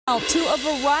To a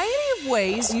variety of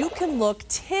ways you can look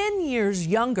 10 years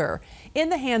younger in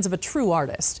the hands of a true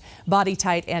artist. Body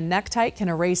Tight and Neck Tight can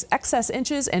erase excess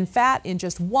inches and fat in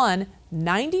just one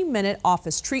 90-minute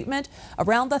office treatment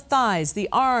around the thighs, the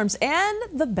arms, and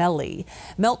the belly.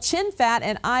 Melt chin fat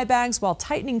and eye bags while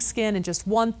tightening skin in just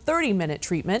one 30-minute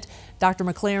treatment. Dr.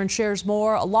 McLaren shares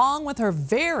more along with her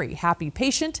very happy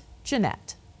patient,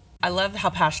 Jeanette. I love how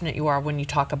passionate you are when you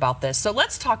talk about this. So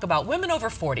let's talk about women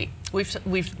over 40.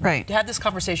 We've had this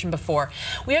conversation before.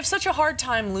 We have such a hard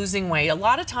time losing weight. A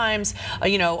lot of times,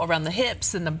 you know, around the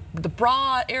hips and the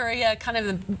bra area, kind of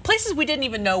the places we didn't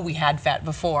even know we had fat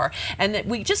before, and that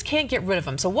we just can't get rid of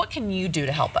them. So what can you do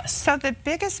to help us? So the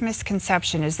biggest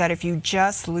misconception is that if you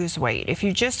just lose weight, if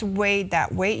you just weighed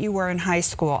that weight you were in high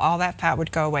school, all that fat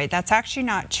would go away. That's actually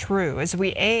not true. As we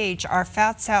age, our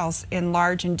fat cells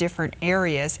enlarge in different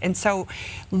areas, and so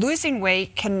losing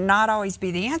weight cannot always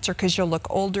be the answer because you'll look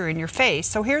older in your face.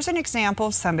 So here's an example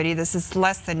of somebody. This is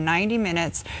less than 90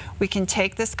 minutes. We can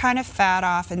take this kind of fat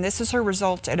off, and this is her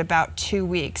result at about 2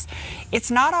 weeks. It's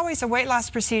not always a weight loss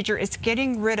procedure. It's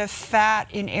getting rid of fat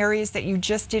in areas that you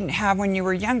just didn't have when you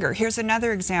were younger. Here's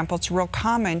another example. It's real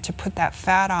common to put that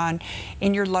fat on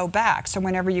in your low back. So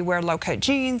whenever you wear low-cut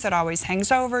jeans, it always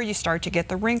hangs over. You start to get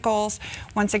the wrinkles.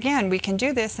 Once again, we can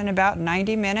do this in about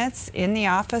 90 minutes in the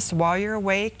office while you're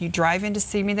awake. You drive in to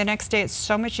see me the next day. It's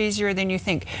so much easier than you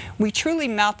think. We truly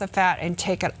melt the fat and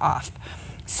take it off.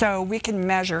 So we can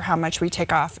measure how much we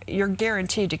take off. You're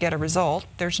guaranteed to get a result.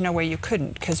 There's no way you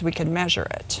couldn't because we can measure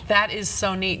it. That is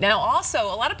so neat. Now also,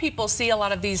 a lot of people see a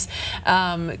lot of these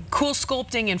cool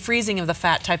sculpting and freezing of the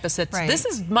fat type of sits. Right. This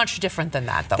is much different than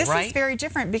that though, right? This is very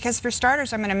different because for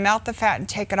starters, I'm going to melt the fat and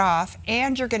take it off,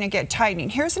 and you're going to get tightening.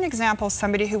 Here's an example of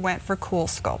somebody who went for Cool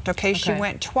Sculpt. Okay, she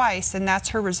went twice, and that's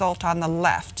her result on the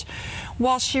left.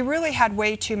 Well, she really had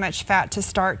way too much fat to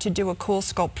start to do a Cool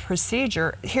Sculpt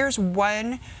procedure. Here's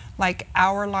one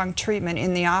hour-long treatment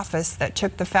in the office that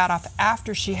took the fat off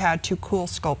after she had 2 Cool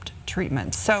Sculpt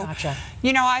treatments. So,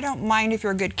 you know, I don't mind if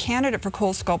you're a good candidate for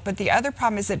Cool Sculpt, but the other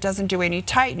problem is it doesn't do any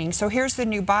tightening. So here's the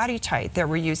new Body Tight that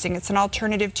we're using. It's an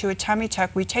alternative to a tummy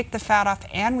tuck. We take the fat off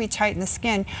and we tighten the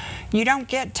skin. You don't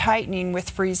get tightening with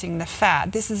freezing the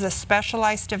fat. This is a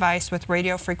specialized device with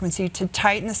radio frequency to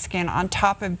tighten the skin on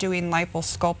top of doing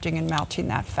liposculpting and melting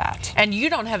that fat. And you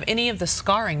don't have any of the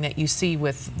scarring that you see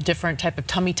with different type of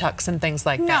tummy tucks and things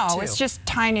like that too. No, it's just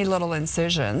tiny little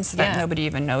incisions that nobody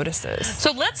even notices.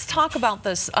 So let's talk about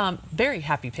this very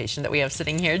happy patient that we have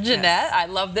sitting here, Jeanette. Yes. I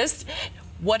love this.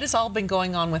 What has all been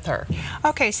going on with her?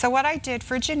 Okay, so what I did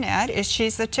for Jeanette is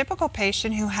she's the typical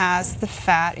patient who has the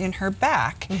fat in her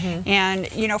back.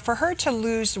 And, you know, for her to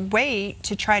lose weight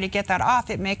to try to get that off,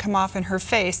 it may come off in her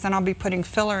face. Then I'll be putting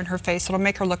filler in her face. It'll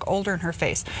make her look older in her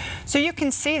face. So you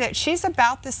can see that she's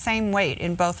about the same weight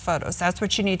in both photos. That's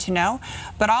what you need to know.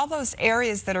 But all those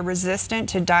areas that are resistant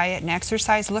to diet and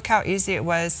exercise, look how easy it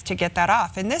was to get that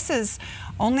off. And this is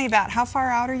only about, how far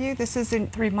out are you? This is in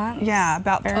 3 months. Yeah,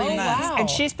 about 3 months. Wow. And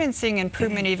she's been seeing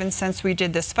improvement even since we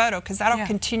did this photo, because that'll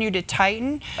continue to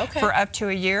tighten for up to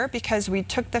a year, because we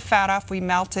took the fat off, we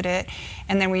melted it,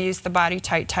 and then we used the Body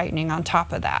Tight tightening on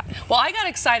top of that. Well, I got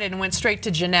excited and went straight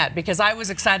to Jeanette because I was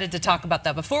excited to talk about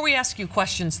that. Before we ask you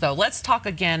questions though, let's talk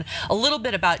again a little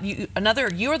bit about you.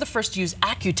 You are the first to use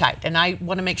AccuTite, and I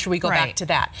want to make sure we go back to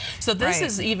that. So this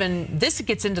is this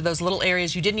gets into those little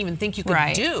areas you didn't even think you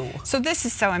could do. So this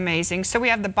is so amazing. So we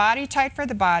have the Body Tight for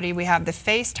the body, we have the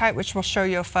Face Tight, which we'll show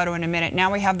you a photo in a minute.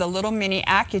 Now we have the little mini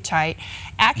AccuTite.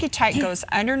 AccuTite goes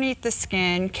underneath the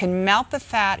skin, can melt the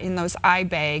fat in those eye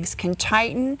bags, can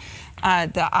tighten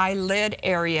the eyelid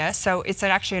area, so it's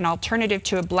actually an alternative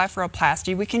to a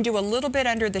blepharoplasty. We can do a little bit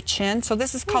under the chin, so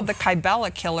this is called the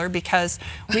Kybella killer because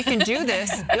we can do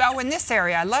this. Oh, in this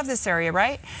area, I love this area,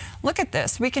 right? Look at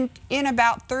this. We can, in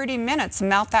about 30 minutes,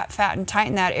 melt that fat and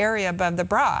tighten that area above the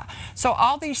bra. So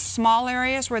all these small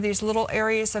areas where these little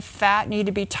areas of fat need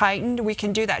to be tightened, we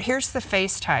can do that. Here's the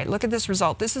Face Tight. Look at this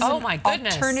result. This is an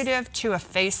alternative to a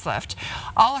facelift.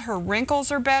 All of her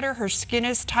wrinkles are better. Her skin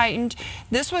is tightened.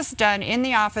 This was done in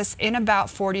the office in about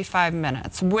 45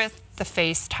 minutes with the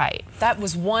Face Tight. That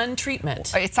was one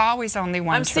treatment. It's always only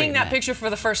one treatment. I'm seeing that picture for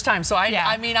the first time, so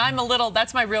I mean, I'm a little,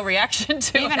 that's my real reaction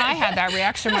to it. Even I had that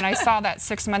reaction when I saw that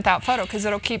 6-month out photo, because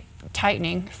it'll keep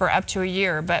tightening for up to a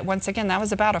year. But once again, that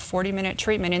was about a 40-minute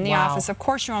treatment in the office. Of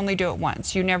course, you only do it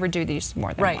once. You never do these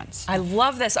more than once. I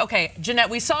love this. Okay, Jeanette,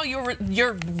 we saw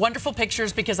your wonderful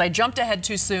pictures because I jumped ahead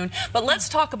too soon. But let's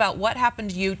talk about what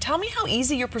happened to you. Tell me how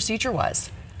easy your procedure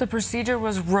was. The procedure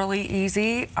was really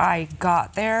easy. I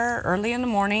got there early in the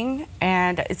morning,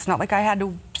 and it's not like I had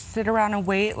to sit around and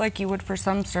wait like you would for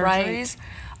some surgeries.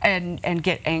 and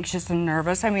get anxious and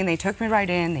nervous. I mean, they took me right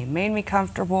in. They made me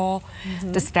comfortable.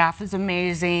 The staff is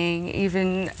amazing.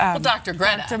 Even well, Dr.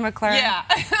 Greta. Dr. McLaren. Yeah.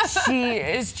 She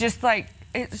is just like,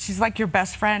 she's like your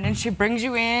best friend, and she brings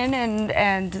you in,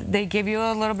 and they give you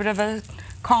a little bit of a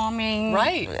calming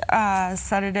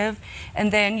sedative,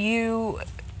 and then you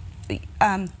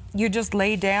just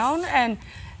lay down, and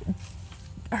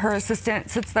her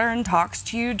assistant sits there and talks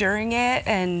to you during it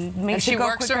and makes she it go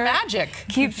works quicker, her magic.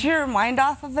 keeps your mind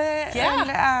off of it.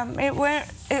 Yeah. And it went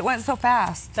so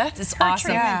fast. That is Her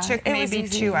awesome. treatment took It was maybe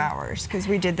easy. 2 hours because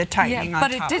we did the tightening on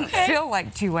but top. it didn't feel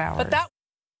like 2 hours. But that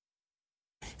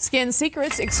Skin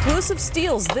Secrets exclusive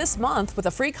steals this month with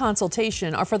a free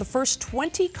consultation are for the first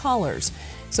 20 callers.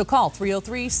 So call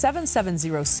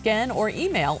 303-770-SKIN or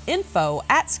email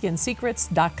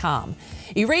info@skinsecrets.com.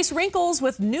 Erase wrinkles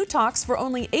with Newtox for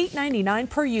only $8.99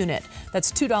 per unit.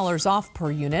 That's $2 off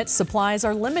per unit. Supplies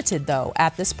are limited, though,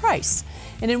 at this price.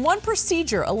 And in one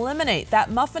procedure, eliminate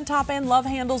that muffin top and love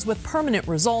handles with permanent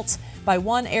results. Buy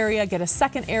one area, get a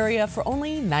second area for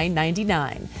only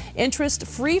 $9.99.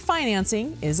 Interest-free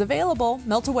financing is available.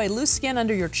 Melt away loose skin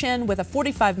under your chin with a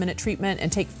 45-minute treatment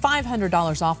and take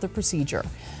 $500 off the procedure.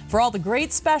 For all the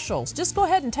great specials, just go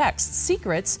ahead and text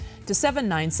SECRETS to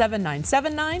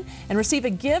 797-979 and receive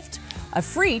a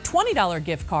free $20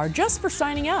 gift card just for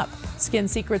signing up. Skin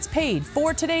Secrets paid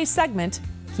for today's segment.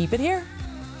 Keep it here.